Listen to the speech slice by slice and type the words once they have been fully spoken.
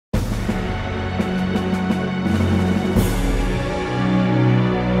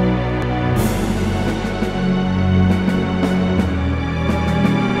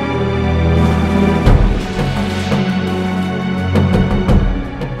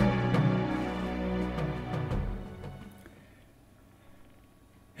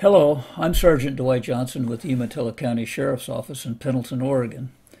Hello, I'm Sergeant Dwight Johnson with the Umatilla County Sheriff's Office in Pendleton,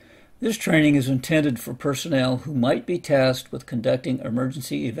 Oregon. This training is intended for personnel who might be tasked with conducting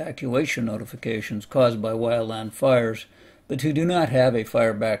emergency evacuation notifications caused by wildland fires, but who do not have a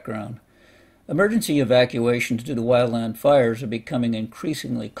fire background. Emergency evacuations due to wildland fires are becoming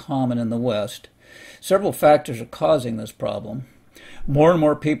increasingly common in the West. Several factors are causing this problem. More and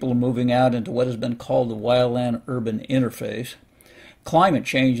more people are moving out into what has been called the wildland-urban interface. Climate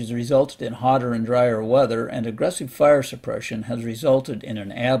change has resulted in hotter and drier weather, and aggressive fire suppression has resulted in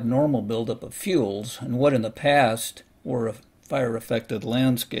an abnormal buildup of fuels in what in the past were fire-affected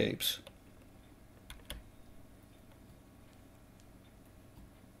landscapes.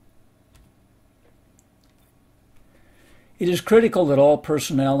 It is critical that all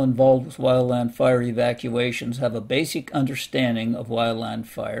personnel involved with wildland fire evacuations have a basic understanding of wildland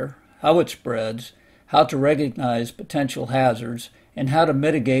fire, how it spreads, how to recognize potential hazards, and how to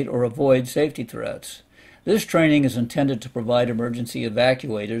mitigate or avoid safety threats. This training is intended to provide emergency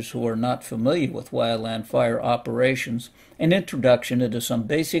evacuators who are not familiar with wildland fire operations an introduction into some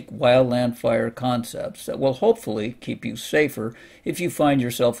basic wildland fire concepts that will hopefully keep you safer if you find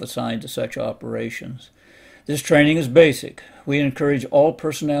yourself assigned to such operations. This training is basic. We encourage all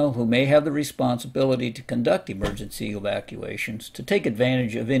personnel who may have the responsibility to conduct emergency evacuations to take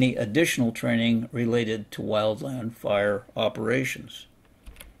advantage of any additional training related to wildland fire operations.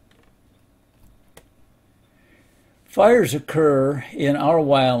 Fires occur in our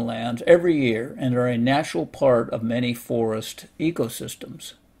wildlands every year and are a natural part of many forest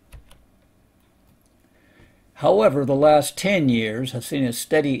ecosystems. However, the last 10 years have seen a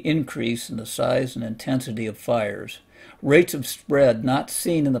steady increase in the size and intensity of fires. Rates of spread not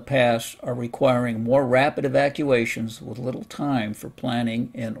seen in the past are requiring more rapid evacuations with little time for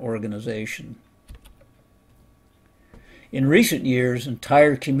planning and organization. In recent years,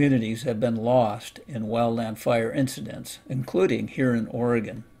 entire communities have been lost in wildland fire incidents, including here in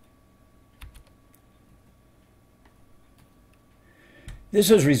Oregon. This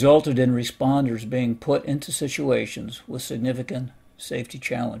has resulted in responders being put into situations with significant safety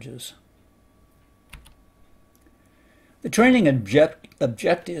challenges. The training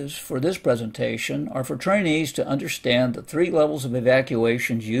objectives for this presentation are for trainees to understand the 3 levels of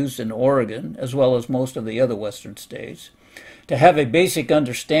evacuations used in Oregon, as well as most of the other western states, to have a basic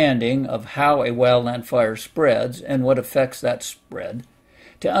understanding of how a wildland fire spreads and what affects that spread,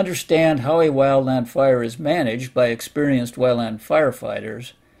 to understand how a wildland fire is managed by experienced wildland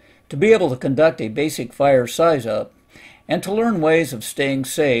firefighters, to be able to conduct a basic fire size-up, and to learn ways of staying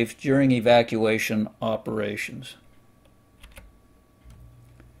safe during evacuation operations.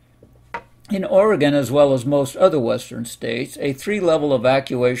 In Oregon, as well as most other western states, a 3-level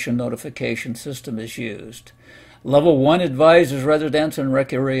evacuation notification system is used. Level 1 advises residents and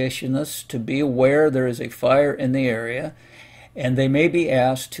recreationists to be aware there is a fire in the area, and they may be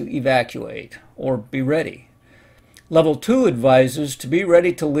asked to evacuate or be ready. Level 2 advises to be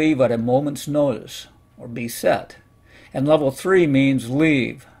ready to leave at a moment's notice or be set. And Level 3 means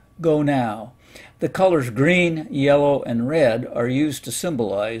leave, go now. The colors green, yellow, and red are used to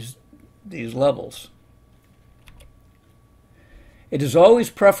symbolize these levels. It is always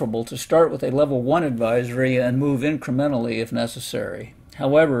preferable to start with a Level 1 advisory and move incrementally if necessary.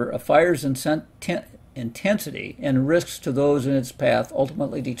 However, a fire's intensity and risks to those in its path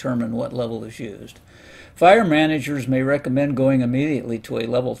ultimately determine what level is used. Fire managers may recommend going immediately to a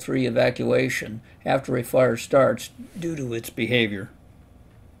Level 3 evacuation after a fire starts due to its behavior.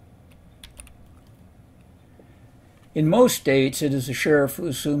 In most states, it is the sheriff who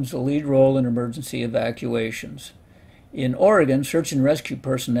assumes the lead role in emergency evacuations. In Oregon, search and rescue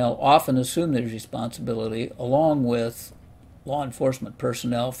personnel often assume this responsibility along with law enforcement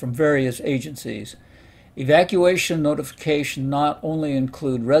personnel from various agencies. Evacuation notifications not only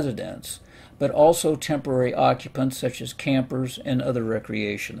include residents, but also temporary occupants such as campers and other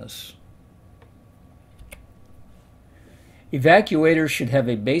recreationists. Evacuators should have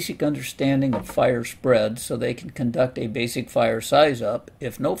a basic understanding of fire spread so they can conduct a basic fire size-up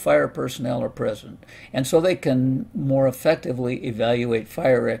if no fire personnel are present, and so they can more effectively evaluate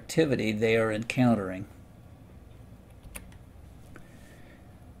fire activity they are encountering.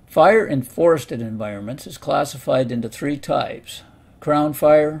 Fire in forested environments is classified into 3 types: crown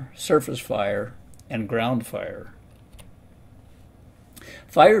fire, surface fire, and ground fire.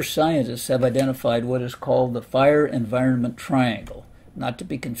 Fire scientists have identified what is called the fire environment triangle, not to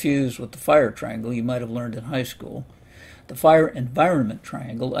be confused with the fire triangle you might have learned in high school. The fire environment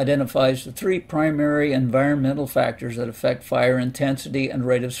triangle identifies the 3 primary environmental factors that affect fire intensity and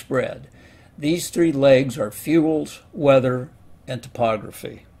rate of spread. These 3 legs are fuels, weather, and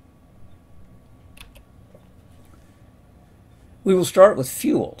topography. We will start with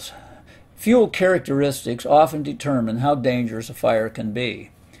fuels. Fuel characteristics often determine how dangerous a fire can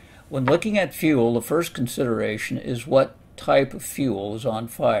be. When looking at fuel, the first consideration is what type of fuel is on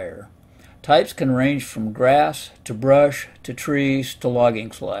fire. Types can range from grass to brush to trees to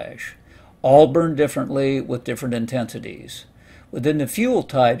logging slash. All burn differently with different intensities. Within the fuel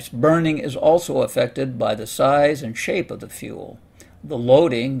types, burning is also affected by the size and shape of the fuel, the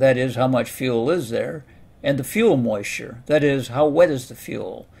loading, that is, how much fuel is there, and the fuel moisture, that is, how wet is the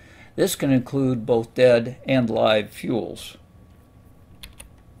fuel. This can include both dead and live fuels.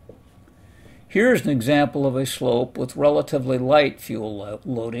 Here is an example of a slope with relatively light fuel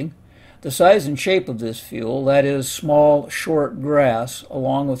loading. The size and shape of this fuel, that is, small, short grass,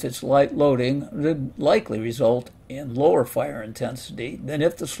 along with its light loading, would likely result in lower fire intensity than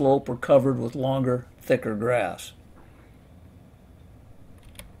if the slope were covered with longer, thicker grass.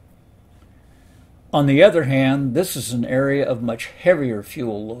 On the other hand, this is an area of much heavier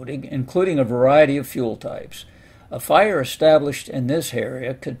fuel loading, including a variety of fuel types. A fire established in this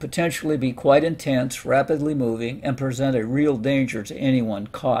area could potentially be quite intense, rapidly moving, and present a real danger to anyone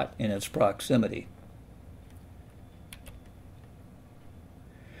caught in its proximity.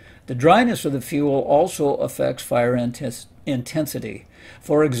 The dryness of the fuel also affects fire intensity.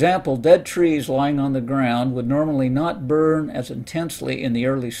 For example, dead trees lying on the ground would normally not burn as intensely in the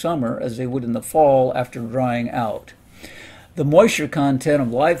early summer as they would in the fall after drying out. The moisture content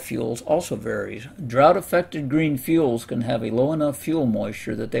of live fuels also varies. Drought-affected green fuels can have a low enough fuel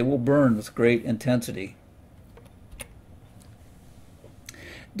moisture that they will burn with great intensity.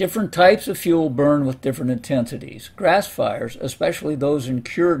 Different types of fuel burn with different intensities. Grass fires, especially those in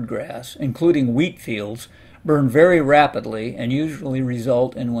cured grass, including wheat fields, burn very rapidly and usually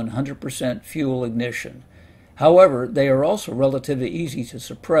result in 100% fuel ignition. However, they are also relatively easy to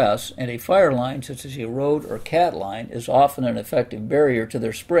suppress, and a fire line such as a road or cat line is often an effective barrier to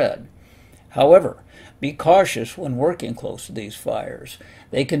their spread. However, be cautious when working close to these fires.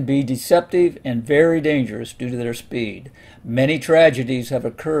 They can be deceptive and very dangerous due to their speed. Many tragedies have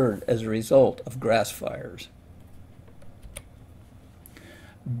occurred as a result of grass fires.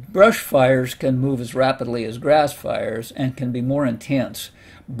 Brush fires can move as rapidly as grass fires and can be more intense.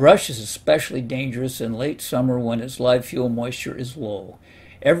 Brush is especially dangerous in late summer when its live fuel moisture is low.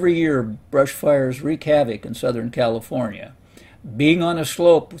 Every year, brush fires wreak havoc in Southern California. Being on a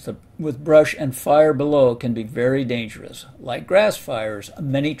slope with brush and fire below can be very dangerous. Like grass fires,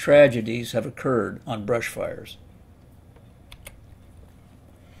 many tragedies have occurred on brush fires.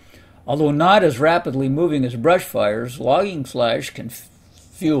 Although not as rapidly moving as brush fires, logging slash can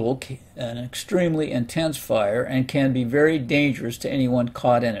fuel an extremely intense fire and can be very dangerous to anyone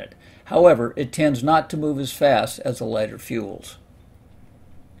caught in it. However, it tends not to move as fast as the lighter fuels.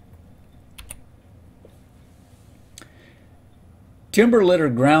 Timber-litter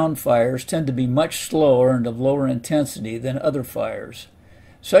ground fires tend to be much slower and of lower intensity than other fires.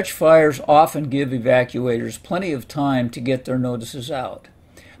 Such fires often give evacuators plenty of time to get their notices out.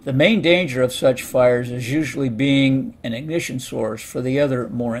 The main danger of such fires is usually being an ignition source for the other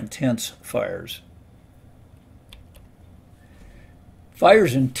more intense fires.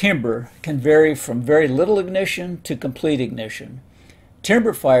 Fires in timber can vary from very little ignition to complete ignition.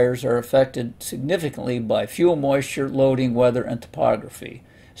 Timber fires are affected significantly by fuel moisture, loading, weather, and topography.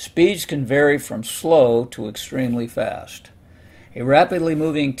 Speeds can vary from slow to extremely fast. A rapidly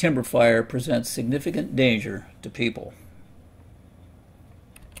moving timber fire presents significant danger to people.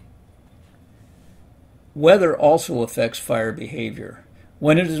 Weather also affects fire behavior.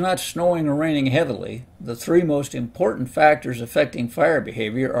 When it is not snowing or raining heavily, the three most important factors affecting fire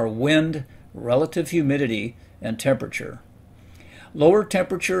behavior are wind, relative humidity, and temperature. Lower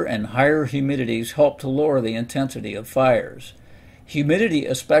temperature and higher humidities help to lower the intensity of fires. Humidity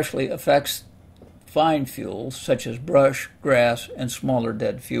especially affects fine fuels such as brush, grass, and smaller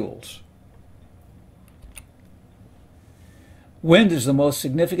dead fuels. Wind is the most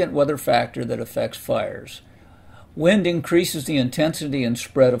significant weather factor that affects fires. Wind increases the intensity and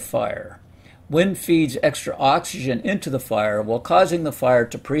spread of fire. Wind feeds extra oxygen into the fire while causing the fire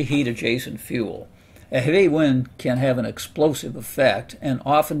to preheat adjacent fuel. A heavy wind can have an explosive effect and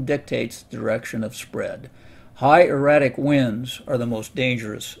often dictates the direction of spread. High erratic winds are the most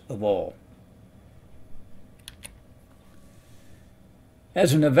dangerous of all.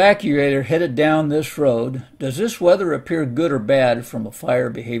 As an evacuator headed down this road, does this weather appear good or bad from a fire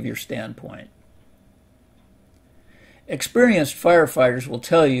behavior standpoint? Experienced firefighters will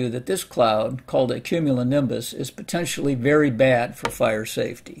tell you that this cloud, called a cumulonimbus, is potentially very bad for fire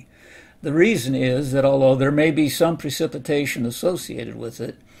safety. The reason is that although there may be some precipitation associated with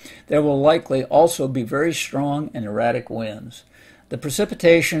it, there will likely also be very strong and erratic winds. The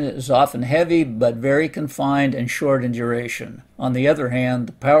precipitation is often heavy but very confined and short in duration. On the other hand,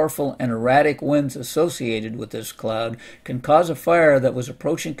 the powerful and erratic winds associated with this cloud can cause a fire that was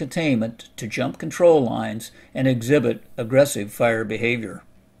approaching containment to jump control lines and exhibit aggressive fire behavior.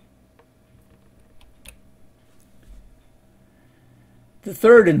 The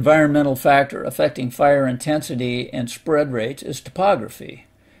third environmental factor affecting fire intensity and spread rates is topography.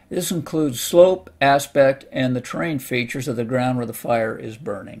 This includes slope, aspect, and the terrain features of the ground where the fire is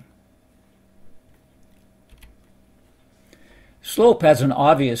burning. Slope has an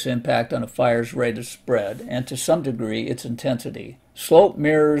obvious impact on a fire's rate of spread and to some degree its intensity. Slope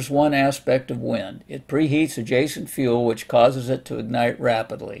mirrors one aspect of wind. It preheats adjacent fuel, which causes it to ignite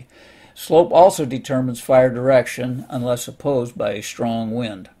rapidly. Slope also determines fire direction unless opposed by a strong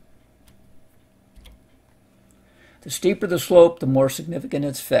wind. The steeper the slope, the more significant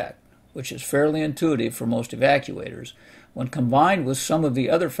its effect, which is fairly intuitive for most evacuators. When combined with some of the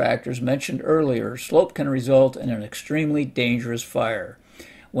other factors mentioned earlier, slope can result in an extremely dangerous fire.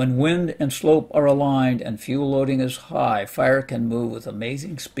 When wind and slope are aligned and fuel loading is high, fire can move with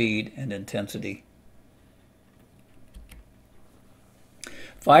amazing speed and intensity.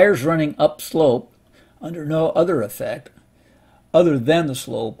 Fires running upslope under no other effect other than the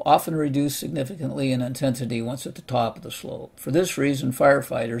slope often reduce significantly in intensity once at the top of the slope. For this reason,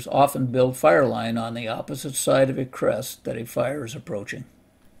 firefighters often build fire line on the opposite side of a crest that a fire is approaching.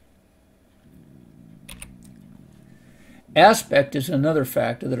 Aspect is another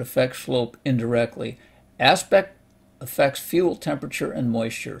factor that affects slope indirectly. Aspect affects fuel temperature and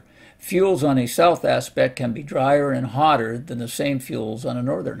moisture. Fuels on a south aspect can be drier and hotter than the same fuels on a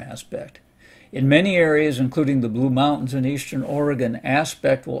northern aspect. In many areas, including the Blue Mountains in eastern Oregon,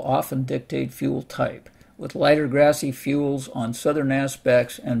 aspect will often dictate fuel type, with lighter grassy fuels on southern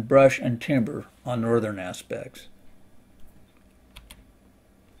aspects and brush and timber on northern aspects.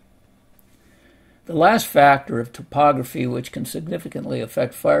 The last factor of topography which can significantly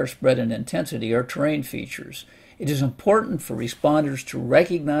affect fire spread and intensity are terrain features. It is important for responders to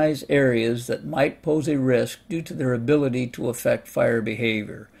recognize areas that might pose a risk due to their ability to affect fire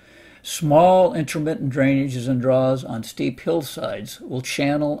behavior. Small intermittent drainages and draws on steep hillsides will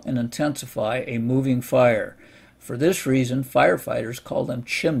channel and intensify a moving fire. For this reason, firefighters call them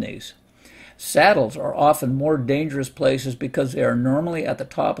chimneys. Saddles are often more dangerous places because they are normally at the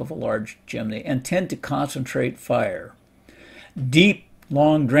top of a large chimney and tend to concentrate fire. Deep,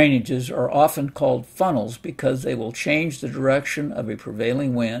 long drainages are often called funnels because they will change the direction of a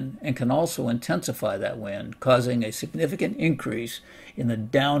prevailing wind and can also intensify that wind, causing a significant increase in the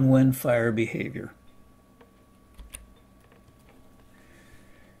downwind fire behavior.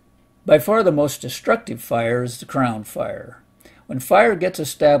 By far the most destructive fire is the crown fire. When fire gets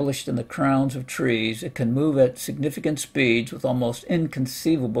established in the crowns of trees, it can move at significant speeds with almost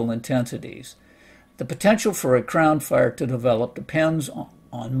inconceivable intensities. The potential for a crown fire to develop depends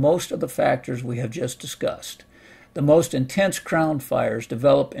on most of the factors we have just discussed. The most intense crown fires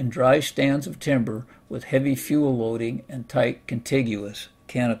develop in dry stands of timber with heavy fuel loading and tight contiguous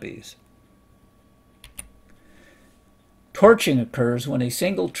canopies. Torching occurs when a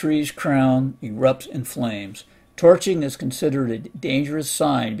single tree's crown erupts in flames. Torching is considered a dangerous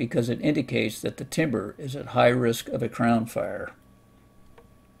sign because it indicates that the timber is at high risk of a crown fire.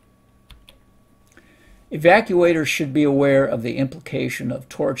 Evacuators should be aware of the implication of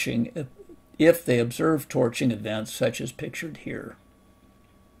torching if they observe torching events such as pictured here.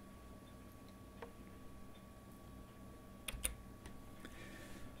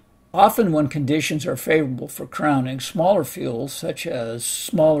 Often when conditions are favorable for crowning, smaller fuels such as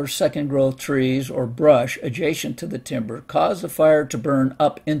smaller second-growth trees or brush adjacent to the timber cause the fire to burn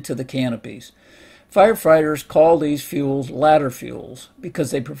up into the canopies. Firefighters call these fuels ladder fuels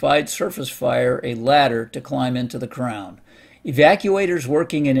because they provide surface fire a ladder to climb into the crown. Evacuators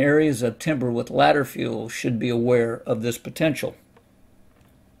working in areas of timber with ladder fuels should be aware of this potential.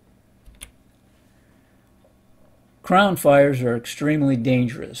 Crown fires are extremely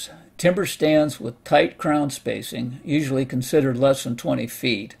dangerous. Timber stands with tight crown spacing, usually considered less than 20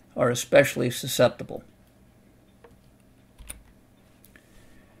 feet, are especially susceptible.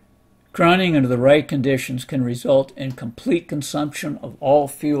 Crowning under the right conditions can result in complete consumption of all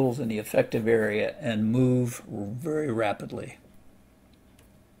fuels in the affected area and move very rapidly.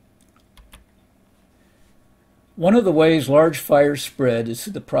 One of the ways large fires spread is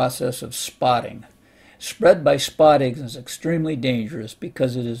through the process of spotting. Spread by spotting is extremely dangerous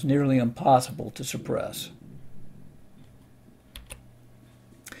because it is nearly impossible to suppress.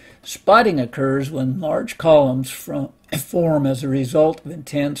 Spotting occurs when large columns form as a result of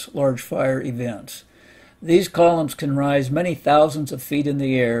intense large fire events. These columns can rise many thousands of feet in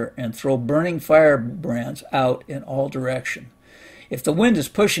the air and throw burning firebrands out in all directions. If the wind is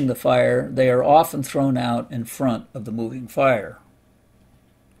pushing the fire, they are often thrown out in front of the moving fire.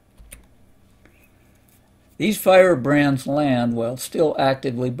 These firebrands land while still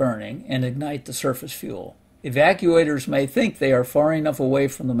actively burning and ignite the surface fuel. Evacuators may think they are far enough away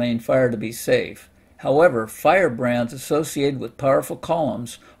from the main fire to be safe. However, firebrands associated with powerful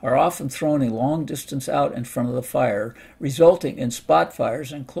columns are often thrown a long distance out in front of the fire, resulting in spot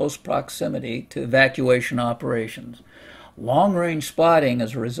fires in close proximity to evacuation operations. Long-range spotting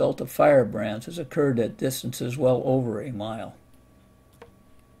as a result of firebrands has occurred at distances well over a mile.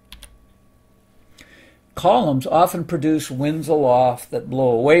 Columns often produce winds aloft that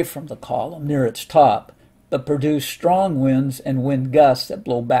blow away from the column near its top, but produce strong winds and wind gusts that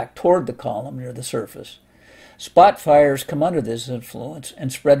blow back toward the column near the surface. Spot fires come under this influence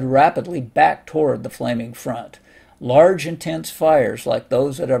and spread rapidly back toward the flaming front. Large, intense fires like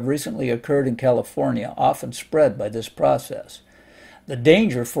those that have recently occurred in California often spread by this process. The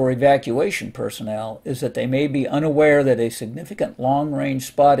danger for evacuation personnel is that they may be unaware that a significant long-range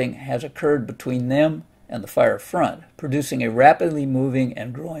spotting has occurred between them and the fire front, producing a rapidly moving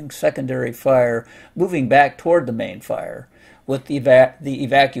and growing secondary fire moving back toward the main fire, with the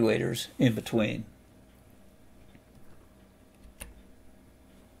evacuators in between.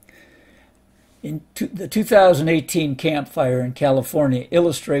 The 2018 Camp Fire in California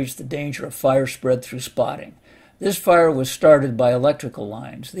illustrates the danger of fire spread through spotting. This fire was started by electrical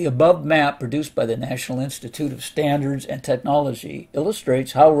lines. The above map, produced by the National Institute of Standards and Technology,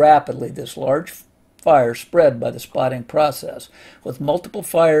 illustrates how rapidly this large fire spread by the spotting process, with multiple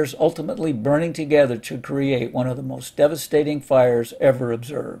fires ultimately burning together to create one of the most devastating fires ever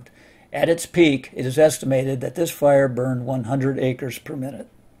observed. At its peak, it is estimated that this fire burned 100 acres per minute.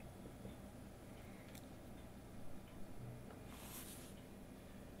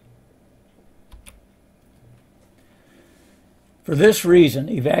 For this reason,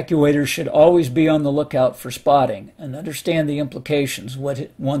 evacuators should always be on the lookout for spotting and understand the implications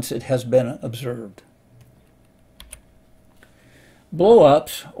once it has been observed.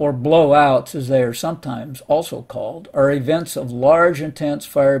 Blow-ups, or blow-outs as they are sometimes also called, are events of large, intense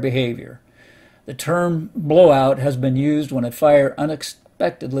fire behavior. The term blowout has been used when a fire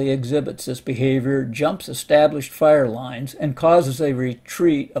unexpectedly exhibits this behavior, jumps established fire lines, and causes a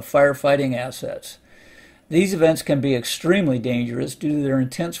retreat of firefighting assets. These events can be extremely dangerous due to their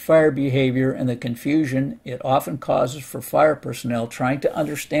intense fire behavior and the confusion it often causes for fire personnel trying to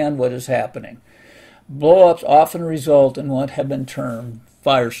understand what is happening. Blow-ups often result in what have been termed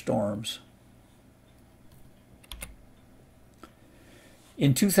firestorms.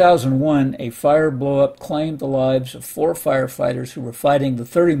 In 2001, a fire blow-up claimed the lives of 4 firefighters who were fighting the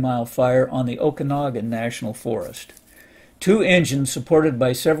 30-mile fire on the Okanagan National Forest. 2 engines, supported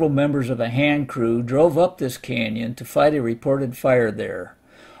by several members of a hand crew, drove up this canyon to fight a reported fire there.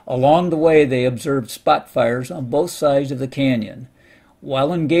 Along the way, they observed spot fires on both sides of the canyon.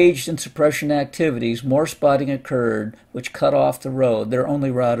 While engaged in suppression activities, more spotting occurred, which cut off the road, their only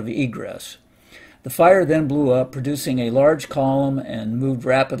route of egress. The fire then blew up, producing a large column, and moved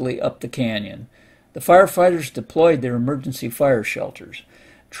rapidly up the canyon. The firefighters deployed their emergency fire shelters.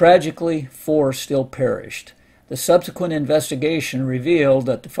 Tragically, 4 still perished. The subsequent investigation revealed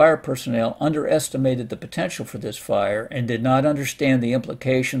that the fire personnel underestimated the potential for this fire and did not understand the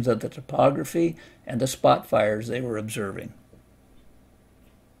implications of the topography and the spot fires they were observing.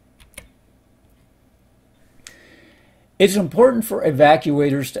 It's important for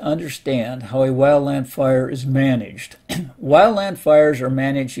evacuators to understand how a wildland fire is managed. Wildland fires are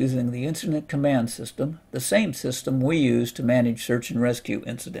managed using the Incident Command System, the same system we use to manage search and rescue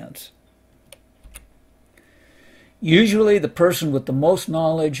incidents. Usually the person with the most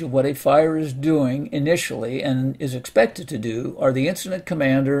knowledge of what a fire is doing initially and is expected to do are the incident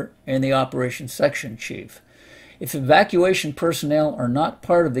commander and the operations section chief. If evacuation personnel are not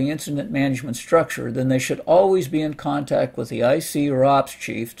part of the incident management structure, then they should always be in contact with the IC or ops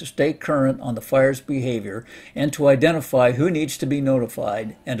chief to stay current on the fire's behavior and to identify who needs to be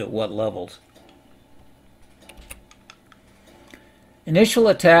notified and at what levels. Initial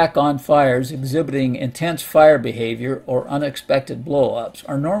attack on fires exhibiting intense fire behavior or unexpected blow-ups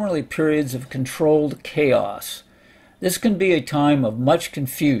are normally periods of controlled chaos. This can be a time of much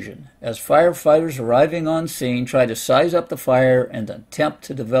confusion, as firefighters arriving on scene try to size up the fire and attempt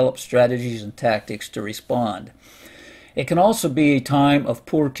to develop strategies and tactics to respond. It can also be a time of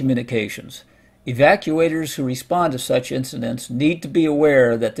poor communications. Evacuators who respond to such incidents need to be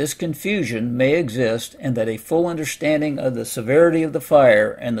aware that this confusion may exist and that a full understanding of the severity of the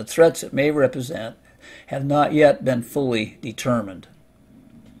fire and the threats it may represent have not yet been fully determined.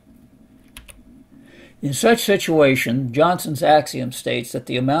 In such situation, Johnson's axiom states that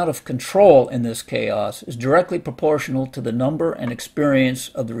the amount of control in this chaos is directly proportional to the number and experience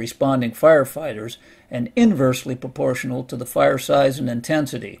of the responding firefighters and inversely proportional to the fire size and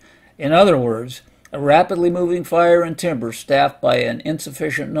intensity. In other words, a rapidly moving fire in timber staffed by an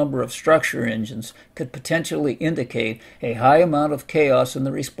insufficient number of structure engines could potentially indicate a high amount of chaos in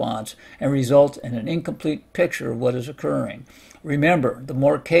the response and result in an incomplete picture of what is occurring. Remember, the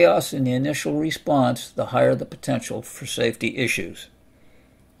more chaos in the initial response, the higher the potential for safety issues.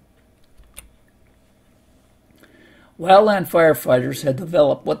 Wildland firefighters had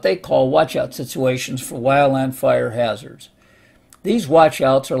developed what they call watch-out situations for wildland fire hazards. These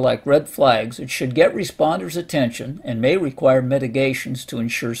watch-outs are like red flags that should get responders' attention and may require mitigations to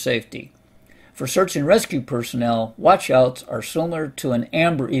ensure safety. For search and rescue personnel, watch-outs are similar to an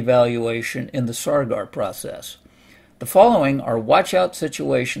amber evaluation in the SARGAR process. The following are watch-out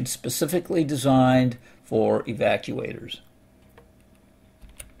situations specifically designed for evacuators.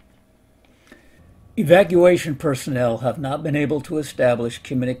 Evacuation personnel have not been able to establish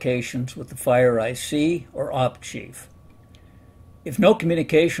communications with the fire IC or op chief. If no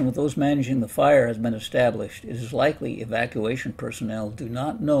communication with those managing the fire has been established, it is likely evacuation personnel do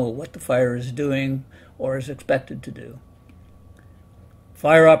not know what the fire is doing or is expected to do.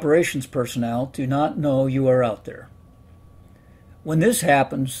 Fire operations personnel do not know you are out there. When this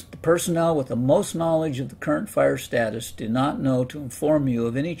happens, the personnel with the most knowledge of the current fire status do not know to inform you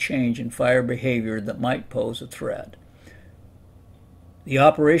of any change in fire behavior that might pose a threat. The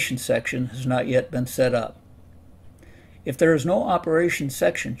operations section has not yet been set up. If there is no operations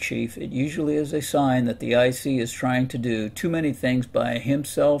section chief, it usually is a sign that the IC is trying to do too many things by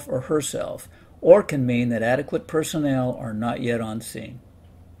himself or herself, or can mean that adequate personnel are not yet on scene.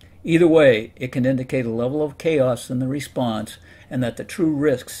 Either way, it can indicate a level of chaos in the response and that the true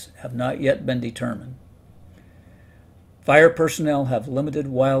risks have not yet been determined. Fire personnel have limited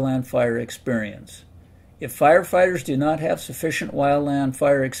wildland fire experience. If firefighters do not have sufficient wildland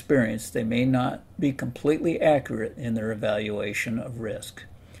fire experience, they may not be completely accurate in their evaluation of risk.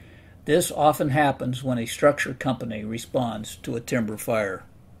 This often happens when a structure company responds to a timber fire.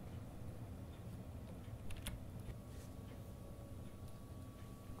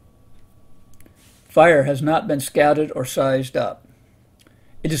 Fire has not been scouted or sized up.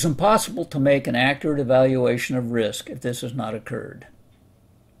 It is impossible to make an accurate evaluation of risk if this has not occurred.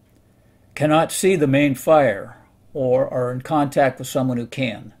 Cannot see the main fire or are in contact with someone who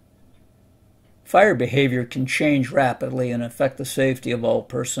can. Fire behavior can change rapidly and affect the safety of all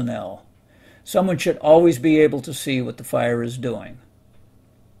personnel. Someone should always be able to see what the fire is doing.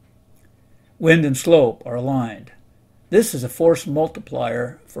 Wind and slope are aligned. This is a force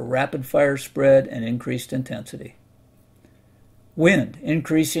multiplier for rapid fire spread and increased intensity. Wind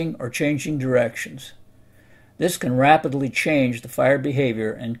increasing or changing directions. This can rapidly change the fire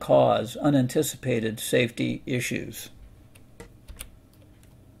behavior and cause unanticipated safety issues.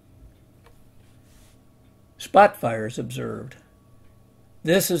 Spot fires observed.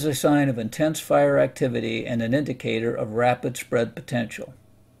 This is a sign of intense fire activity and an indicator of rapid spread potential.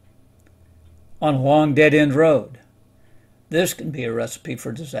 On a long dead-end road. This can be a recipe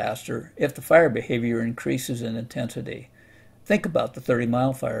for disaster if the fire behavior increases in intensity. Think about the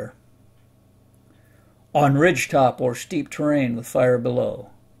 30-mile fire. On ridgetop or steep terrain with fire below.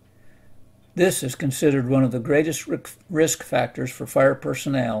 This is considered one of the greatest risk factors for fire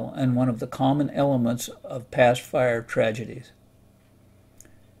personnel and one of the common elements of past fire tragedies.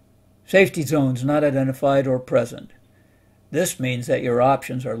 Safety zones not identified or present. This means that your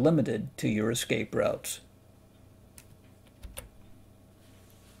options are limited to your escape routes.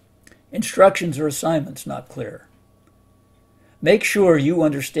 Instructions or assignments not clear. Make sure you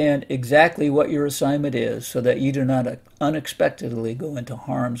understand exactly what your assignment is so that you do not unexpectedly go into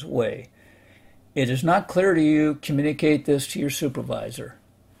harm's way. It is not clear to you, communicate this to your supervisor.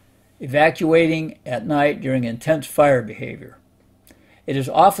 Evacuating at night during intense fire behavior. It is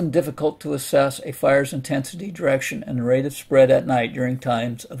often difficult to assess a fire's intensity, direction, and rate of spread at night during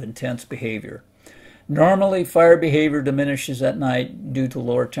times of intense behavior. Normally, fire behavior diminishes at night due to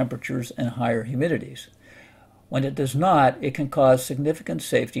lower temperatures and higher humidities. When it does not, it can cause significant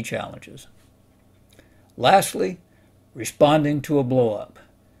safety challenges. Lastly, responding to a blow-up.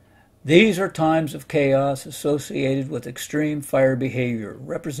 These are times of chaos associated with extreme fire behavior,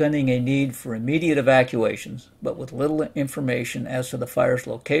 representing a need for immediate evacuations, but with little information as to the fire's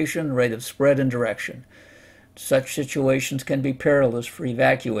location, rate of spread, and direction. Such situations can be perilous for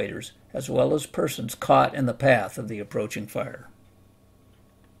evacuators, as well as persons caught in the path of the approaching fire.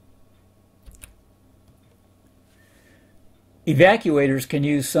 Evacuators can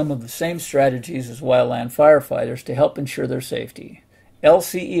use some of the same strategies as wildland firefighters to help ensure their safety.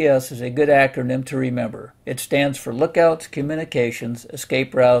 LCES is a good acronym to remember. It stands for Lookouts, Communications,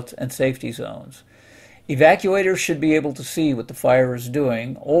 Escape Routes, and Safety Zones. Evacuators should be able to see what the fire is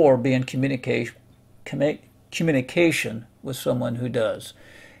doing or be in communication with someone who does.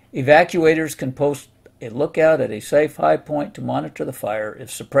 Evacuators can post a lookout at a safe high point to monitor the fire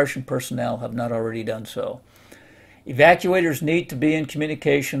if suppression personnel have not already done so. Evacuators need to be in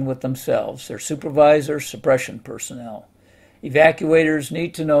communication with themselves, their supervisors, suppression personnel. Evacuators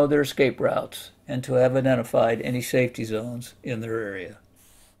need to know their escape routes and to have identified any safety zones in their area.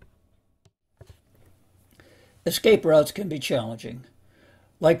 Escape routes can be challenging.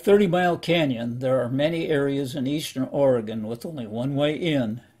 Like 30 Mile Canyon, there are many areas in eastern Oregon with only one way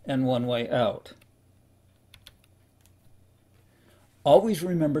in and one way out. Always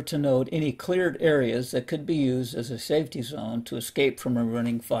remember to note any cleared areas that could be used as a safety zone to escape from a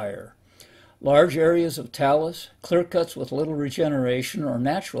running fire. Large areas of talus, clear cuts with little regeneration, or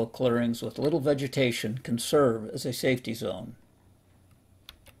natural clearings with little vegetation can serve as a safety zone.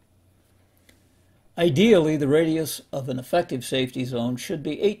 Ideally, the radius of an effective safety zone should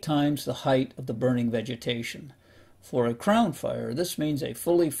be 8 times the height of the burning vegetation. For a crown fire, this means a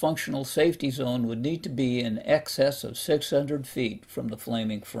fully functional safety zone would need to be in excess of 600 feet from the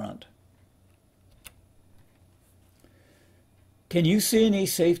flaming front. Can you see any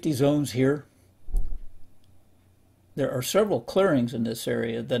safety zones here? There are several clearings in this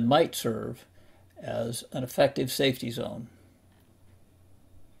area that might serve as an effective safety zone.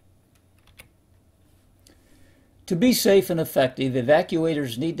 To be safe and effective,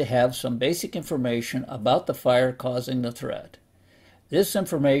 evacuators need to have some basic information about the fire causing the threat. This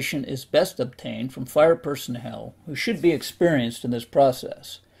information is best obtained from fire personnel who should be experienced in this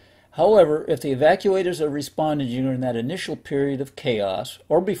process. However, if the evacuators are responding during that initial period of chaos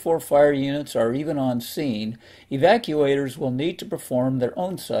or before fire units are even on scene, evacuators will need to perform their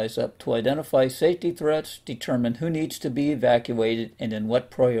own size-up to identify safety threats, determine who needs to be evacuated and in what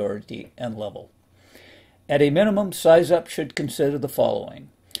priority and level. At a minimum, size-up should consider the following: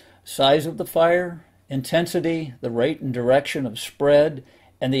 size of the fire, intensity, the rate and direction of spread,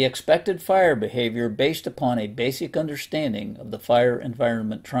 and the expected fire behavior based upon a basic understanding of the fire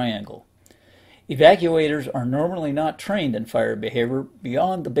environment triangle. Evacuators are normally not trained in fire behavior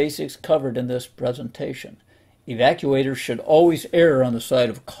beyond the basics covered in this presentation. Evacuators should always err on the side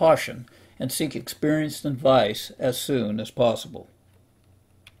of caution and seek experienced advice as soon as possible.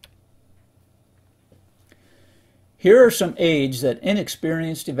 Here are some aids that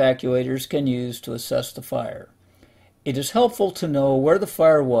inexperienced evacuators can use to assess the fire. It is helpful to know where the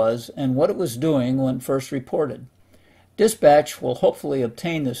fire was and what it was doing when first reported. Dispatch will hopefully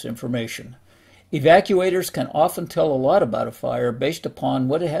obtain this information. Evacuators can often tell a lot about a fire based upon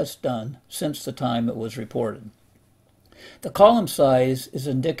what it has done since the time it was reported. The column size is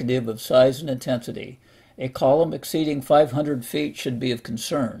indicative of size and intensity. A column exceeding 500 feet should be of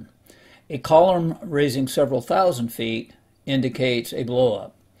concern. A column raising several thousand feet indicates a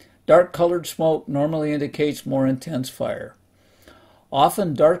blow-up. Dark-colored smoke normally indicates more intense fire.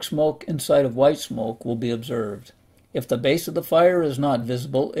 Often dark smoke inside of white smoke will be observed. If the base of the fire is not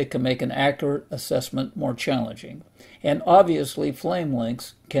visible, it can make an accurate assessment more challenging. And obviously, flame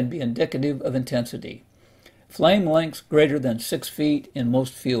lengths can be indicative of intensity. Flame lengths greater than 6 feet in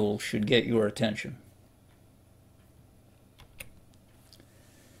most fuels should get your attention.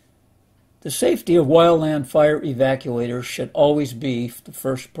 The safety of wildland fire evacuators should always be the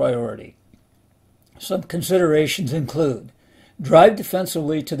first priority. Some considerations include: drive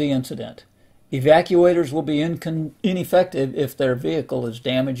defensively to the incident. Evacuators will be ineffective if their vehicle is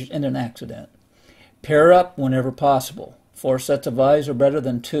damaged in an accident. Pair up whenever possible. 4 sets of eyes are better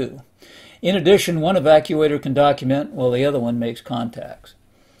than 2. In addition, one evacuator can document while the other one makes contacts.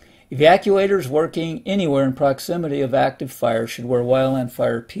 Evacuators working anywhere in proximity of active fire should wear wildland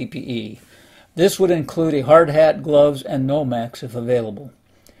fire PPE. This would include a hard hat, gloves, and Nomex if available.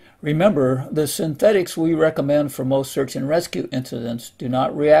 Remember, the synthetics we recommend for most search and rescue incidents do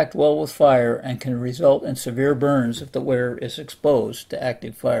not react well with fire and can result in severe burns if the wearer is exposed to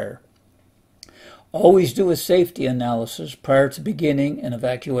active fire. Always do a safety analysis prior to beginning an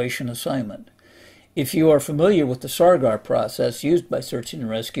evacuation assignment. If you are familiar with the SARGAR process used by search and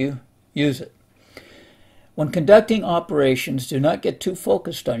rescue, use it. When conducting operations, do not get too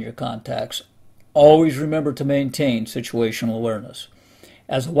focused on your contacts. Always remember to maintain situational awareness.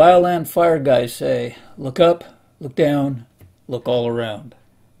 As the wildland fire guys say, look up, look down, look all around.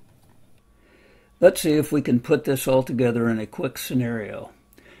 Let's see if we can put this all together in a quick scenario.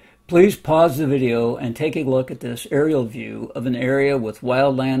 Please pause the video and take a look at this aerial view of an area with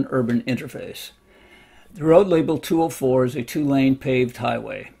wildland urban interface. The road labeled 204 is a 2-lane paved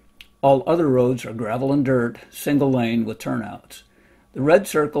highway. All other roads are gravel and dirt, single lane with turnouts. The red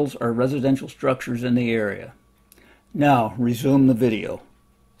circles are residential structures in the area. Now, resume the video.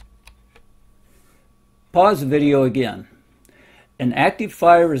 Pause the video again. An active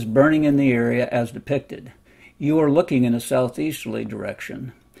fire is burning in the area as depicted. You are looking in a southeasterly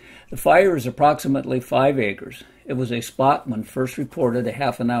direction. The fire is approximately 5 acres. It was a spot when first reported a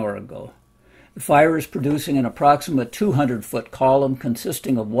half an hour ago. The fire is producing an approximate 200-foot column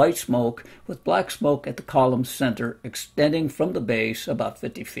consisting of white smoke with black smoke at the column's center extending from the base about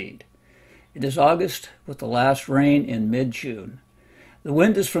 50 feet. It is August with the last rain in mid-June. The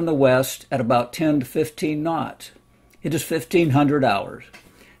wind is from the west at about 10 to 15 knots. It is 1500 hours.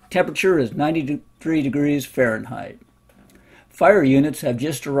 Temperature is 93 degrees Fahrenheit. Fire units have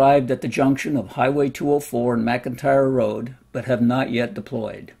just arrived at the junction of Highway 204 and McIntyre Road, but have not yet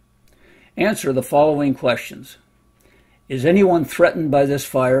deployed. Answer the following questions. Is anyone threatened by this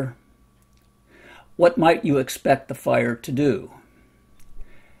fire? What might you expect the fire to do?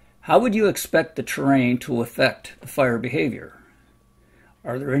 How would you expect the terrain to affect the fire behavior?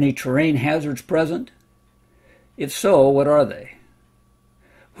 Are there any terrain hazards present? If so, what are they?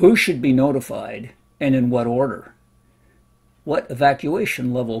 Who should be notified, and in what order? What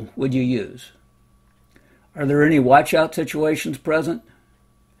evacuation level would you use? Are there any watch-out situations present?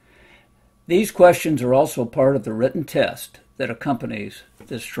 These questions are also part of the written test that accompanies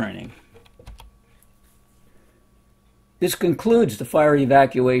this training. This concludes the fire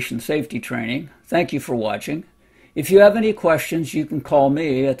evacuation safety training. Thank you for watching. If you have any questions, you can call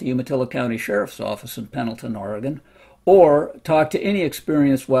me at the Umatilla County Sheriff's Office in Pendleton, Oregon, or talk to any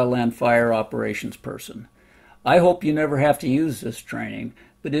experienced wildland fire operations person. I hope you never have to use this training,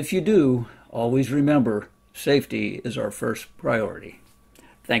 but if you do, always remember, safety is our first priority.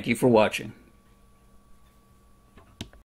 Thank you for watching.